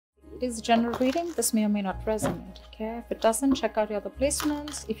It is general reading. This may or may not resonate. Okay, if it doesn't, check out your other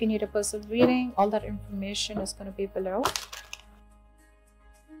placements. If you need a personal reading, all that information is going to be below.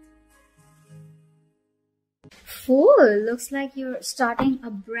 Fool, looks like you're starting a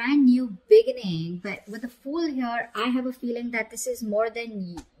brand new beginning, but with the Fool here, I have a feeling that this is more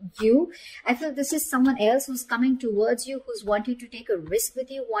than you. I feel this is someone else who's coming towards you, who's wanting to take a risk with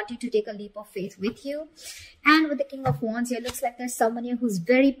you, wanting to take a leap of faith with you. And with the King of Wands here, looks like there's someone here who's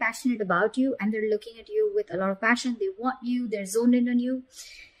very passionate about you, and they're looking at you with a lot of passion. They want you, they're zoned in on you,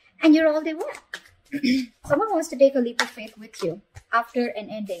 and you're all they want. Someone wants to take a leap of faith with you after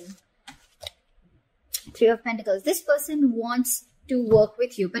an ending. Three of Pentacles. This person wants to work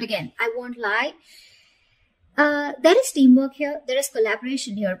with you, but again, I won't lie. There is teamwork here, there is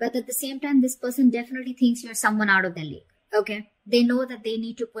collaboration here, but at the same time, this person definitely thinks you're someone out of their league. Okay, they know that they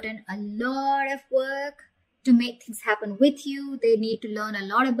need to put in a lot of work to make things happen with you. They need to learn a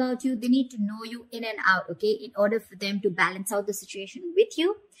lot about you. They need to know you in and out, okay, in order for them to balance out the situation with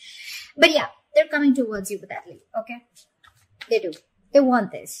you. But yeah, they're coming towards you with that lead, okay? They do. They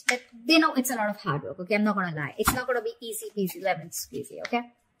want this, but they know it's a lot of hard work, okay? I'm not going to lie. It's not going to be easy peasy, lemon squeezy, okay?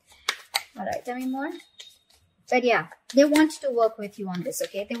 All right, tell me more. But yeah, they want to work with you on this,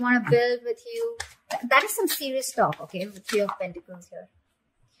 okay? They want to build with you. That is some serious talk, okay? With Three of Pentacles here.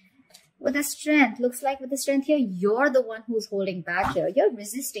 With the Strength, looks like with the Strength here, you're the one who's holding back here. You're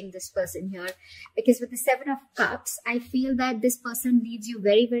resisting this person here. Because with the Seven of Cups, I feel that this person leaves you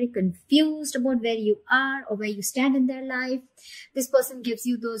very, very confused about where you are or where you stand in their life. This person gives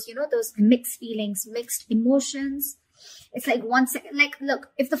you those, you know, those mixed feelings, mixed emotions. It's like 1 second, like,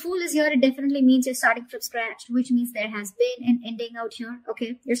 look, if the Fool is here, it definitely means you're starting from scratch, which means there has been an ending out here,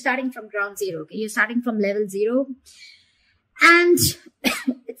 okay? You're starting from ground zero, okay? You're starting from level 0. And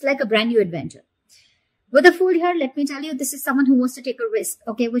it's like a brand new adventure. With the Fool here, let me tell you, this is someone who wants to take a risk,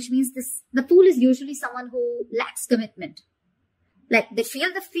 okay? Which means the Fool is usually someone who lacks commitment. Like, they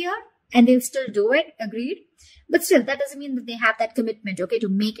feel the fear and they'll still do it, agreed? But still, that doesn't mean that they have that commitment, okay, to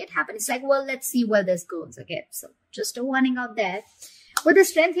make it happen. It's like, well, let's see where this goes, okay? So, just a warning out there. With the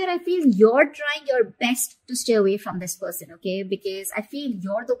Strength here, I feel you're trying your best to stay away from this person, okay? Because I feel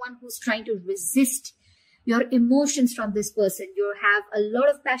you're the one who's trying to resist your emotions from this person. You have a lot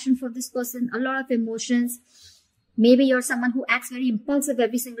of passion for this person, a lot of emotions. Maybe you're someone who acts very impulsive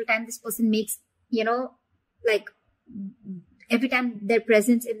every single time this person makes, you know, like every time their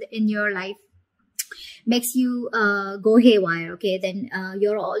presence in your life makes you go haywire, okay? Then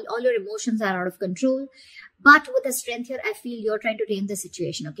all your emotions are out of control. But with the Strength here, I feel you're trying to tame the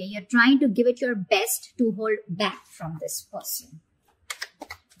situation, okay? You're trying to give it your best to hold back from this person.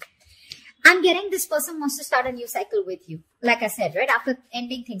 I'm getting this person wants to start a new cycle with you. Like I said, right? After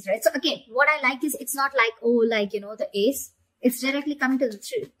ending things, right? So again, what I like is it's not like, oh, like, you know, the Ace. It's directly coming to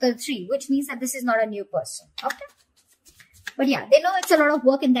the three, which means that this is not a new person. Okay? But yeah, they know it's a lot of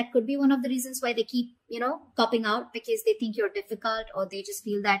work, and that could be one of the reasons why they keep, you know, copping out, because they think you're difficult, or they just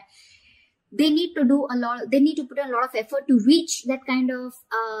feel that they need to do a lot. They need to put in a lot of effort to reach that kind of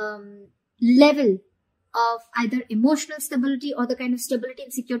level of either emotional stability or the kind of stability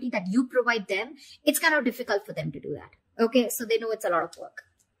and security that you provide them. It's kind of difficult for them to do that. Okay, so they know it's a lot of work.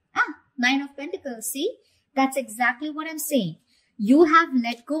 Nine of Pentacles, see? That's exactly what I'm saying. You have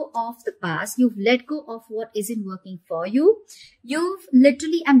let go of the past. You've let go of what isn't working for you. You've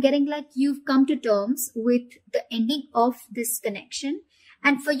literally, I'm getting like you've come to terms with the ending of this connection.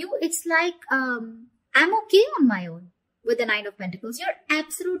 And for you, it's like, I'm okay on my own. With the Nine of Pentacles, you're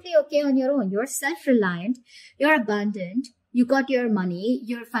absolutely okay on your own. You're self-reliant. You're abundant. You got your money.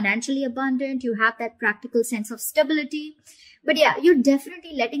 You're financially abundant. You have that practical sense of stability. But yeah, you're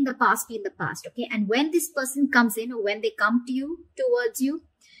definitely letting the past be in the past, okay? And when this person comes in, or when they come to you, towards you,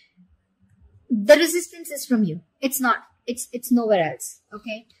 the resistance is from you. It's not. It's nowhere else,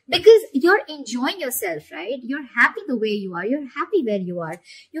 okay? Because you're enjoying yourself, right? You're happy the way you are. You're happy where you are.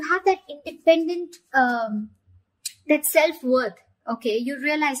 You have that independent, that self-worth, okay? You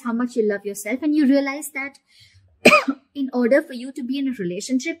realize how much you love yourself, and you realize that in order for you to be in a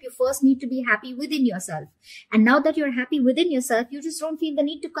relationship, you first need to be happy within yourself. And now that you're happy within yourself, you just don't feel the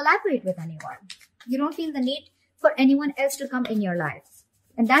need to collaborate with anyone. You don't feel the need for anyone else to come in your life.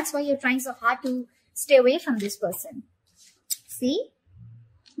 And that's why you're trying so hard to stay away from this person. See?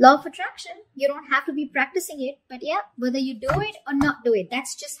 Law of attraction. You don't have to be practicing it, but yeah, whether you do it or not do it,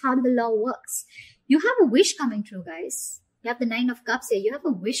 that's just how the law works. You have a wish coming true, guys. You have the Nine of Cups here. You have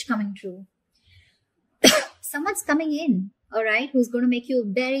a wish coming true. Someone's coming in, all right, who's going to make you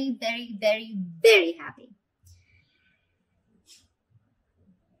very, very, very, very happy.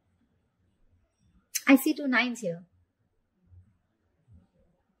 I see 2 nines here.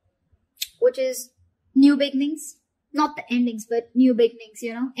 which is new beginnings. Not the endings, but new beginnings,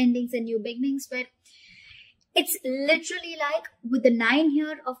 you know, endings and new beginnings. But it's literally like with the 9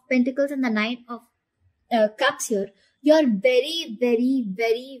 here of Pentacles and the 9 of Cups here, you're very, very,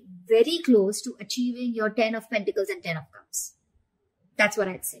 very, very close to achieving your 10 of Pentacles and 10 of Cups. That's what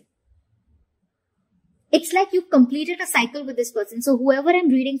I'd say. It's like you've completed a cycle with this person. So whoever I'm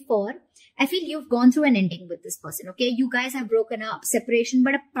reading for, I feel you've gone through an ending with this person, okay? You guys have broken up, separation,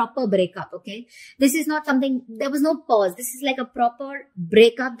 but a proper breakup, okay? This is not something, there was no pause. This is like a proper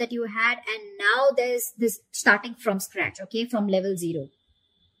breakup that you had, and now there's this starting from scratch, okay? From level 0.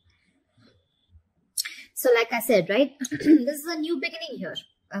 So like I said, right? This is a new beginning here,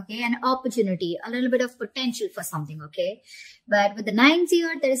 okay? An opportunity, a little bit of potential for something, okay? But with the 9s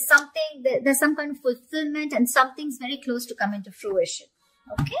here, there is something, there's some kind of fulfillment, and something's very close to come into fruition,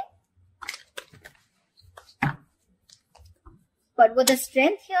 okay? But with the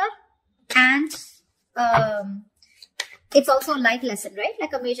Strength here, and it's also a life lesson, right?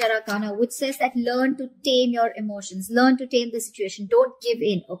 Like a major arcana, which says that learn to tame your emotions, learn to tame the situation. Don't give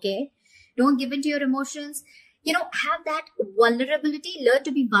in, okay? Don't give in to your emotions. You know, have that vulnerability, learn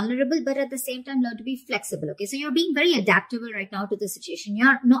to be vulnerable, but at the same time, learn to be flexible, okay? So you're being very adaptable right now to the situation.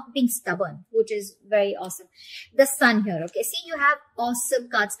 You're not being stubborn, which is very awesome. The Sun here, okay? See, you have awesome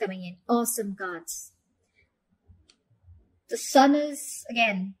cards coming in, awesome cards. The Sun is,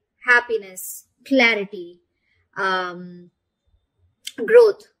 again, happiness, clarity, growth,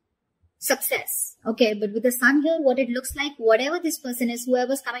 success. Okay, but with the Sun here, what it looks like, whatever this person is,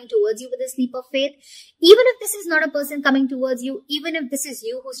 whoever's coming towards you with this leap of faith, even if this is not a person coming towards you, even if this is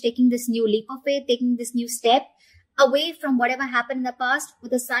you who's taking this new leap of faith, taking this new step away from whatever happened in the past,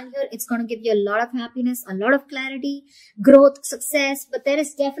 with the Sun here, it's going to give you a lot of happiness, a lot of clarity, growth, success. But there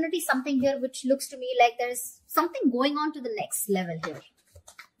is definitely something here which looks to me like there is something going on to the next level here.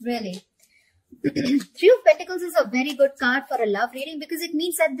 Really. 3 of Pentacles is a very good card for a love reading, because it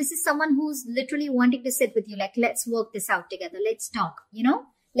means that this is someone who's literally wanting to sit with you. Like, let's work this out together. Let's talk, you know,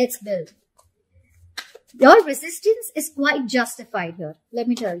 let's build. Your resistance is quite justified here. Let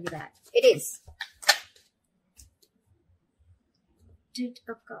me tell you that. It is. Did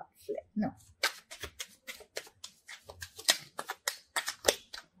a card flip? No.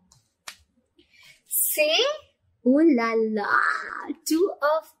 Say, ooh la la, 2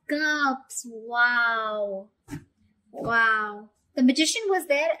 of Cups. Wow. Wow. The Magician was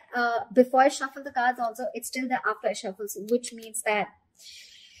there before I shuffled the cards also. It's still there after I shuffle, which means that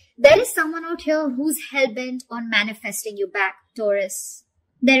there is someone out here who's hell-bent on manifesting you back, Taurus.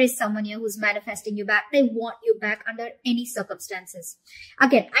 There is someone here who's manifesting you back. They want you back under any circumstances.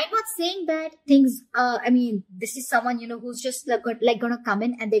 Again, I'm not saying that things, I mean, this is someone, you know, who's just like going to come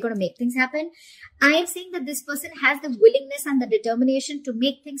in and they're going to make things happen. I am saying that this person has the willingness and the determination to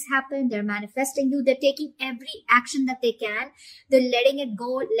make things happen. They're manifesting you. They're taking every action that they can. They're letting it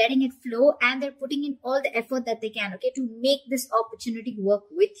go, letting it flow, and they're putting in all the effort that they can, okay, to make this opportunity work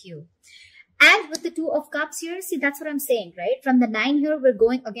with you. And with the 2 of Cups here, see, that's what I'm saying, right? From the 9 here, we're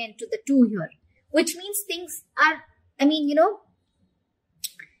going again to the 2 here, which means things are, I mean, you know.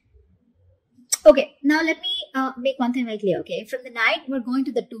 Okay, now let me make one thing very clear, okay? From the 9, we're going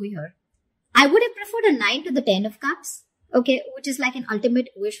to the 2 here. I would have preferred a 9 to the 10 of Cups, okay, which is like an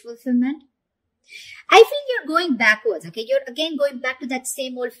ultimate wish fulfillment. I feel you're going backwards, okay? You're again going back to that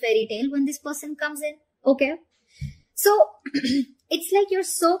same old fairy tale when this person comes in, okay? So, it's like you're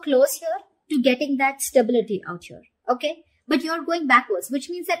so close here to getting that stability out here, okay? But you're going backwards, which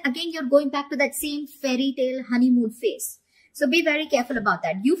means that again, you're going back to that same fairy tale honeymoon phase. So be very careful about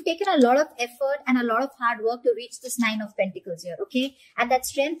that. You've taken a lot of effort and a lot of hard work to reach this 9 of Pentacles here, okay? And that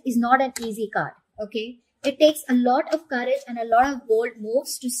Strength is not an easy card, okay? It takes a lot of courage and a lot of bold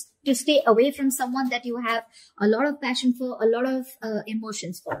moves to stay away from someone that you have a lot of passion for, a lot of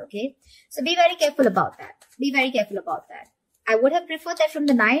emotions for, okay? So be very careful about that. Be very careful about that. I would have preferred that from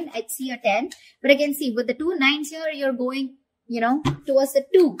the 9, I'd see a 10. But again, see, with the 2 9s here, you're going, you know, towards the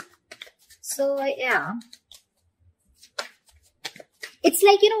 2. So, yeah. It's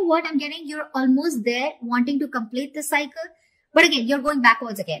like, you know what I'm getting? You're almost there wanting to complete the cycle. But again, you're going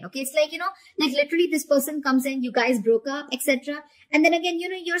backwards again, okay? It's like, you know, like literally this person comes in, you guys broke up, etc. And then again, you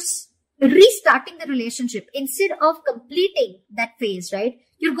know, you're restarting the relationship. Instead of completing that phase, right?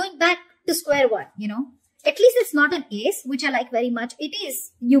 You're going back to square one, you know? At least it's not an ace, which I like very much. It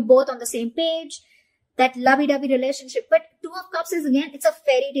is you both on the same page, that lovey-dovey relationship. But 2 of Cups is, again, it's a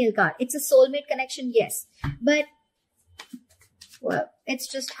fairy tale card. It's a soulmate connection, yes. But, well, it's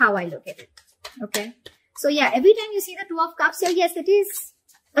just how I look at it, okay? So, yeah, every time you see the 2 of Cups here, yes, it is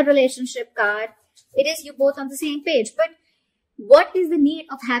a relationship card. It is you both on the same page. But what is the need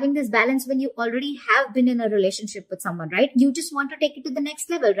of having this balance when you already have been in a relationship with someone, right? You just want to take it to the next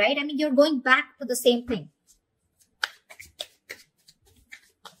level, right? I mean, you're going back to the same thing.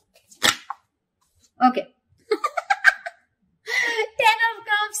 Okay. 10 of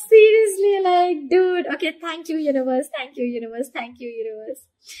Cups, seriously, like, dude. Okay, thank you, universe. Thank you, universe. Thank you, universe.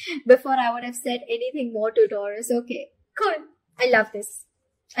 Before I would have said anything more to Taurus. Okay, cool. I love this.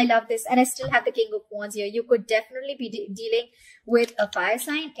 I love this. And I still have the King of Wands here. You could definitely be dealing with a fire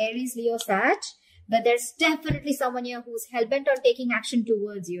sign, Aries, Leo, Sag. But there's definitely someone here who's hell-bent on taking action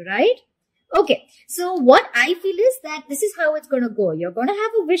towards you, right? Okay, so what I feel is that this is how it's going to go. You're going to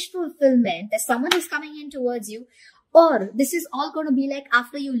have a wish fulfillment. There's someone who's coming in towards you. Or this is all going to be like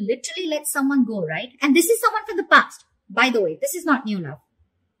after you literally let someone go, right? And this is someone from the past. By the way, this is not new love.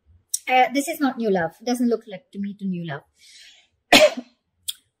 This is not new love. It doesn't look like to me to new love.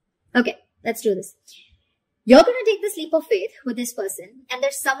 Okay, let's do this. You're going to take this leap of faith with this person, and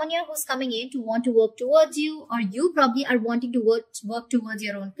there's someone here who's coming in to want to work towards you, or you probably are wanting to work towards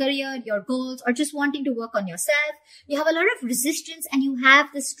your own career, your goals, or just wanting to work on yourself. You have a lot of resistance, and you have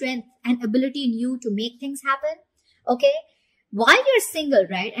the strength and ability in you to make things happen. Okay, while you're single,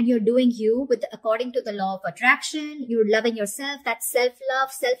 right, and you're doing you with according to the law of attraction, you're loving yourself, that's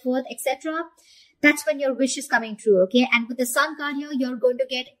self-love, self-worth, etc. That's when your wish is coming true. Okay, and with the Sun card here, you're going to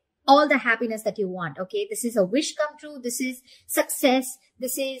get all the happiness that you want. Okay, this is a wish come true. This is success.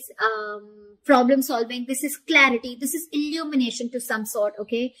 This is problem solving. This is clarity. This is illumination to some sort.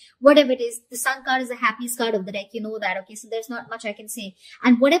 Okay, whatever it is, the Sun card is the happiest card of the deck. You know that. Okay, so there's not much I can say.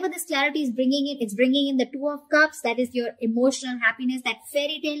 And whatever this clarity is bringing in, it's bringing in the Two of Cups. That is your emotional happiness, that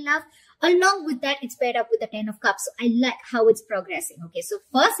fairy tale love. Along with that, it's paired up with the 10 of Cups. So I like how it's progressing. Okay, so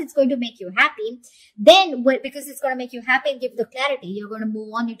first it's going to make you happy. Then, because it's going to make you happy and give the clarity, you're going to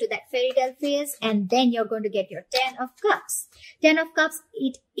move on into that fairy tale phase. And then you're going to get your 10 of Cups. 10 of Cups,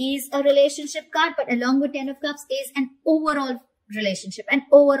 it is a relationship card. But along with 10 of Cups is an overall relationship and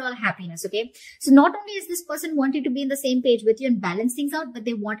overall happiness. Okay, so not only is this person wanting to be in the same page with you and balance things out, but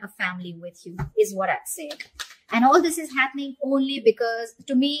they want a family with you, is what I'd say. And all this is happening only because,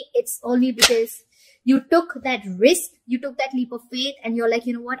 to me, it's only because you took that risk, you took that leap of faith, and you're like,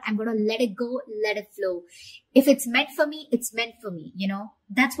 you know what, I'm going to let it go, let it flow. If it's meant for me, it's meant for me, you know.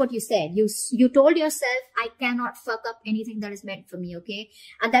 That's what you said. You told yourself, I cannot fuck up anything that is meant for me, okay?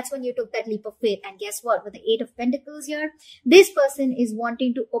 And that's when you took that leap of faith. And guess what? With the 8 of Pentacles here, this person is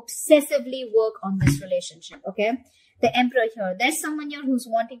wanting to obsessively work on this relationship, okay? The Emperor here, there's someone here who's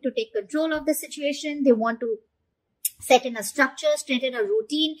wanting to take control of the situation. They want to set in a structure, straighten a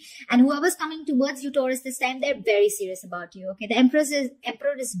routine, and whoever's coming towards you, Taurus, this time, they're very serious about you. Okay, the Emperor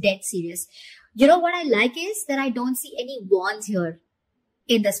is dead serious. You know what I like is that I don't see any wands here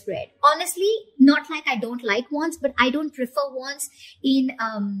in the spread. Honestly, not like I don't like wands, but I don't prefer wands in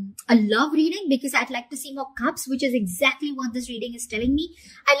a love reading because I'd like to see more cups, which is exactly what this reading is telling me.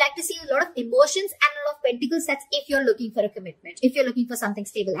 I like to see a lot of emotions and a lot of pentacles. That's if you're looking for a commitment, if you're looking for something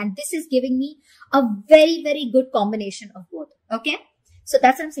stable. And this is giving me a very, very good combination of both. Okay, so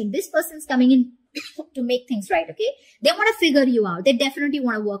that's what I'm saying. This person's coming in to make things right. Okay, they want to figure you out. They definitely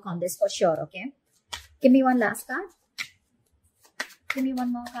want to work on this for sure. Okay, give me one last card. Give me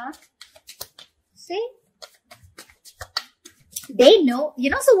one more card. See? They know, you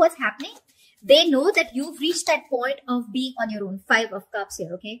know, so what's happening? They know that you've reached that point of being on your own. 5 of Cups here,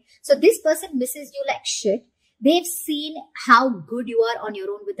 okay? So this person misses you like shit. They've seen how good you are on your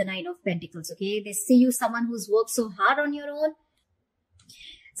own with the 9 of Pentacles, okay? They see you someone who's worked so hard on your own.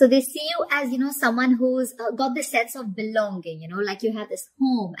 So they see you as, you know, someone who's got this sense of belonging, you know, like you have this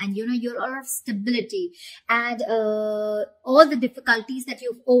home and, you know, you're all of stability and all the difficulties that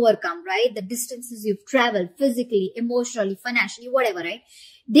you've overcome, right? The distances you've traveled physically, emotionally, financially, whatever, right?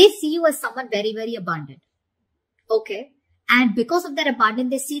 They see you as someone very, very abundant. Okay. And because of that abundance,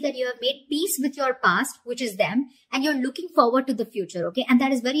 they see that you have made peace with your past, which is them, and you're looking forward to the future. Okay. And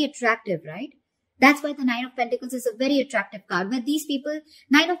that is very attractive, right? That's why the 9 of Pentacles is a very attractive card. Where these people,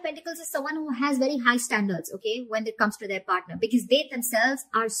 9 of Pentacles is someone who has very high standards, okay, when it comes to their partner. Because they themselves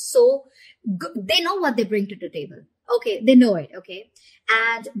are so good. They know what they bring to the table. Okay, they know it, okay.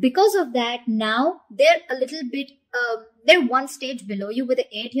 And because of that, now they're a little bit, they're one stage below you with the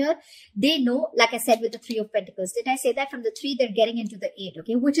 8 here. They know, like I said, with the 3 of Pentacles. Did I say that? From the 3, they're getting into the 8,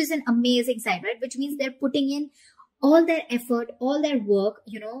 okay, which is an amazing sign, right? Which means they're putting in all their effort, all their work,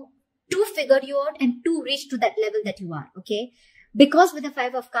 you know, to figure you out and to reach to that level that you are, okay? Because with the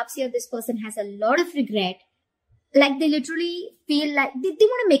 5 of Cups here, this person has a lot of regret. Like they literally feel like they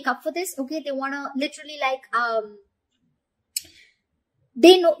want to make up for this, okay? They want to literally like,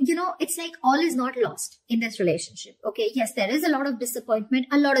 they know, it's like all is not lost in this relationship. Okay. Yes, there is a lot of disappointment,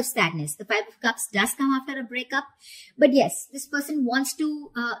 a lot of sadness. The Five of Cups does come after a breakup. But yes, this person wants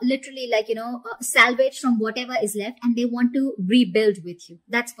to literally salvage from whatever is left, and they want to rebuild with you.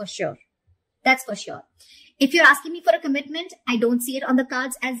 That's for sure. That's for sure. If you're asking me for a commitment, I don't see it on the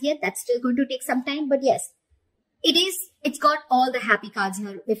cards as yet. That's still going to take some time. But yes, it's got all the happy cards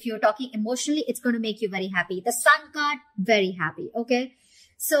here. If you're talking emotionally, it's going to make you very happy. The Sun card, very happy. Okay.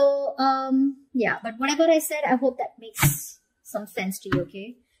 So, yeah, but whatever I said, I hope that makes some sense to you.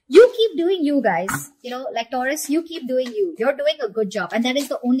 Okay. You keep doing you, guys. Like Taurus, you keep doing you. You're doing a good job. And that is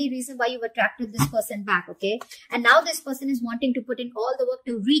the only reason why you've attracted this person back. Okay. And now this person is wanting to put in all the work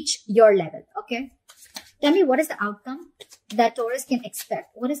to reach your level. Okay. Tell me, what is the outcome that Taurus can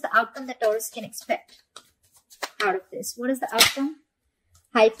expect? What is the outcome that Taurus can expect out of this? What is the outcome?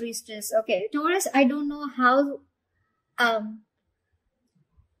 High Priestess. Okay, Taurus, I don't know how, I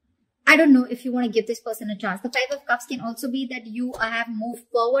don't know if you want to give this person a chance. The Five of Cups can also be that you have moved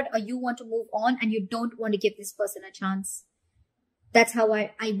forward, or you want to move on and you don't want to give this person a chance. That's how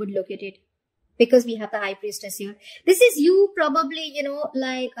I would look at it. Because we have the High Priestess here. This is you probably,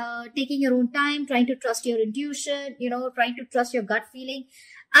 taking your own time, trying to trust your intuition, trying to trust your gut feeling.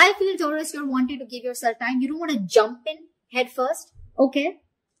 I feel, Taurus, you're wanting to give yourself time. You don't want to jump in head first, okay?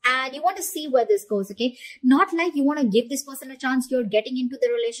 And you want to see where this goes, okay? Not like you want to give this person a chance. You're getting into the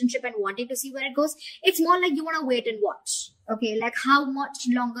relationship and wanting to see where it goes. It's more like you want to wait and watch, okay? Like how much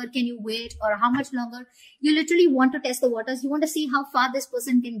longer can you wait, or how much longer? You literally want to test the waters. You want to see how far this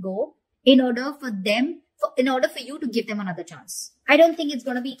person can go in order for you to give them another chance. I don't think it's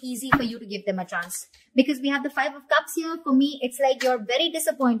going to be easy for you to give them a chance, because we have the Five of Cups here. For me, it's like you're very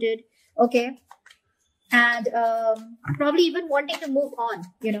disappointed, okay? And probably even wanting to move on,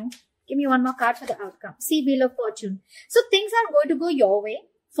 Give me one more card for the outcome. See, Wheel of Fortune. So things are going to go your way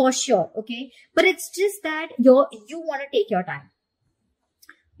for sure, okay? But it's just that you want to take your time.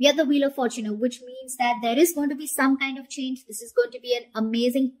 We have the Wheel of Fortune, which means that there is going to be some kind of change. This is going to be an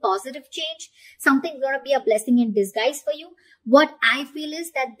amazing positive change. Something's going to be a blessing in disguise for you. What I feel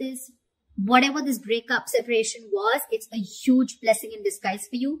is that whatever this breakup, separation was, it's a huge blessing in disguise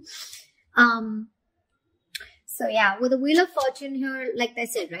for you. So yeah, with the Wheel of Fortune here, like I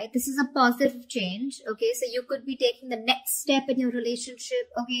said, right, this is a positive change, okay? So you could be taking the next step in your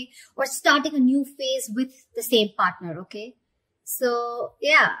relationship, okay? Or starting a new phase with the same partner, okay? So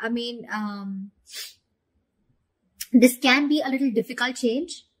yeah, I mean, this can be a little difficult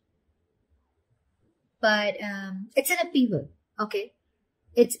change, but it's an upheaval, okay?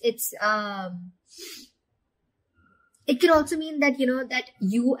 It can also mean that, that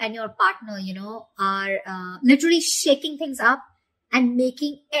you and your partner, are literally shaking things up and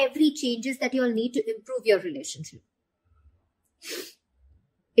making every changes that you'll need to improve your relationship.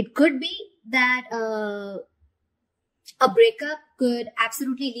 It could be that a breakup could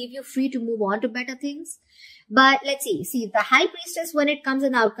absolutely leave you free to move on to better things. But let's see. See, the High Priestess, when it comes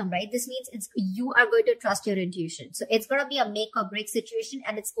an outcome, right? This means you are going to trust your intuition. So it's going to be a make or break situation,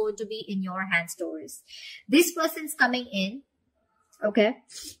 and it's going to be in your hands, Taurus. This person's coming in, okay?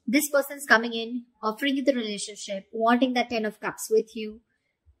 This person's coming in, offering you the relationship, wanting that 10 of Cups with you.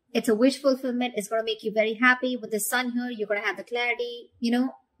 It's a wish fulfillment. It's going to make you very happy. With the Sun here, you're going to have the clarity,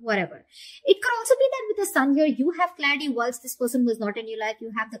 whatever. It could also be that with the Sun here, you have clarity whilst this person was not in your life.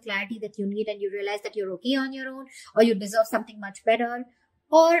 You have the clarity that you need, and you realize that you're okay on your own, or you deserve something much better.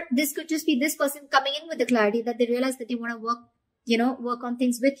 Or this could just be this person coming in with the clarity that they realize that they want to work on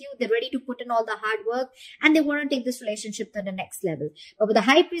things with you. They're ready to put in all the hard work, and they want to take this relationship to the next level. But with the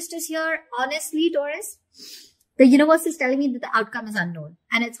High Priestess here, honestly, Taurus, the universe is telling me that the outcome is unknown,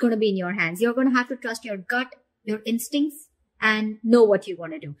 and it's going to be in your hands. You're going to have to trust your gut, your instincts, and know what you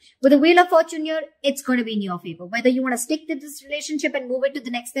want to do. With the Wheel of Fortune here, it's going to be in your favor. Whether you want to stick to this relationship and move it to the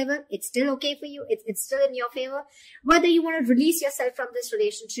next level, it's still okay for you. It's still in your favor. Whether you want to release yourself from this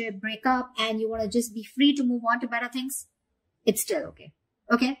relationship, break up, and you want to just be free to move on to better things, it's still okay.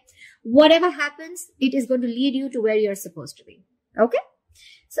 Okay? Whatever happens, it is going to lead you to where you're supposed to be. Okay?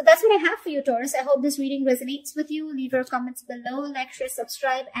 So that's what I have for you, Taurus. I hope this reading resonates with you. Leave your comments below, like, share,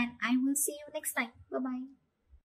 subscribe, and I will see you next time. Bye-bye.